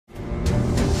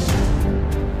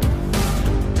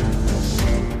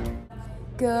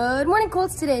Good morning,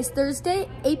 Colts. Today is Thursday,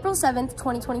 April 7th,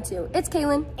 2022. It's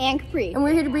Kaylin and Capri, and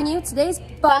we're here to bring you today's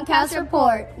Bunkhouse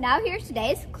Report. Now here's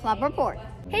today's Club Report.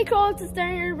 Hey Colts, it's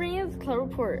Darren here to bring you the Club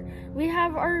Report. We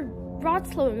have our Rods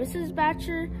Club, Mrs.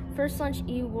 Batcher, first lunch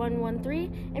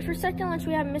E113, and for second lunch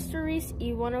we have Mr. Reese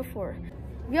E104.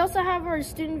 We also have our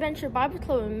Student Venture Bible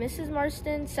Club and Mrs.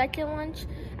 Marston, second lunch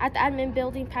at the admin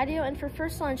building patio, and for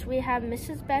first lunch we have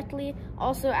Mrs. Beckley,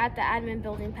 also at the admin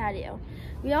building patio.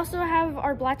 We also have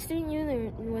our Black Student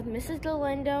Union with Mrs.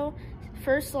 Galindo,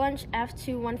 first lunch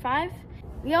F215.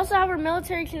 We also have our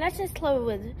Military Connections Club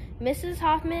with Mrs.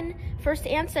 Hoffman, first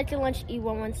and second lunch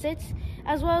E116,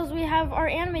 as well as we have our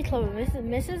Anime Club with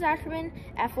Mrs. Ackerman,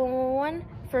 F111,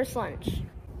 first lunch.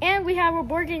 And we have our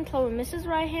Board Game Club with Mrs.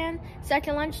 Ryhan,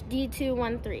 second lunch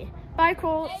D213. Bye,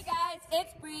 Colts. Hey guys,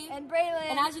 it's Bree And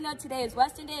Braylon. and as you know, today is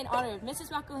Western Day in honor of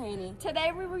Mrs. McElhaney.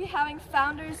 Today we will be having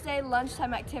Founders Day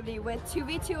lunchtime activity with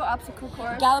 2v2 obstacle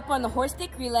course, Gallop on the horse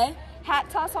stick relay, hat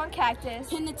toss on cactus.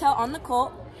 pin the tail on the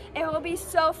colt. It will be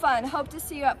so fun. Hope to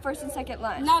see you at first and second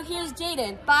lunch. Now here's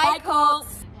Jaden. Bye,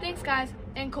 Colts. Thanks, guys,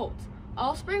 and Colts.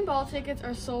 All spring ball tickets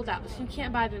are sold out, so you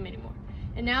can't buy them anymore.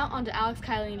 And now on to Alex,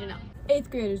 Kylie, and Janelle. 8th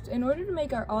graders, in order to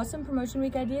make our awesome promotion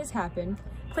week ideas happen,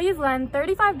 please lend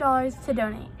 $35 to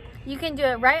donate. You can do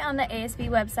it right on the ASB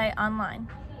website online.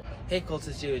 Hey Colts,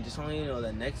 it's Jared. Just want you to know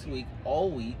that next week, all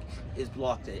week, is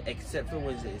block day, except for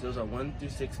Wednesdays. Those are 1 through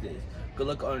 6 days. Good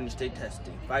luck on your state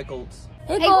testing. Bye, Colts.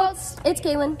 Hey, Colts. It's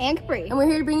Kaylin And Capri. and we're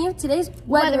here to bring you today's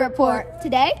weather report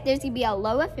Today, there's going to be a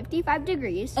low of 55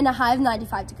 degrees. and a high of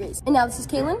 95 degrees. And now this is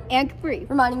Kaylin And Capri.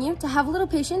 reminding you to have a little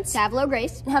patience To have low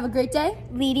grace. and have a great day.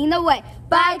 Leading the way.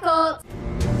 Bye,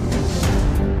 Colts.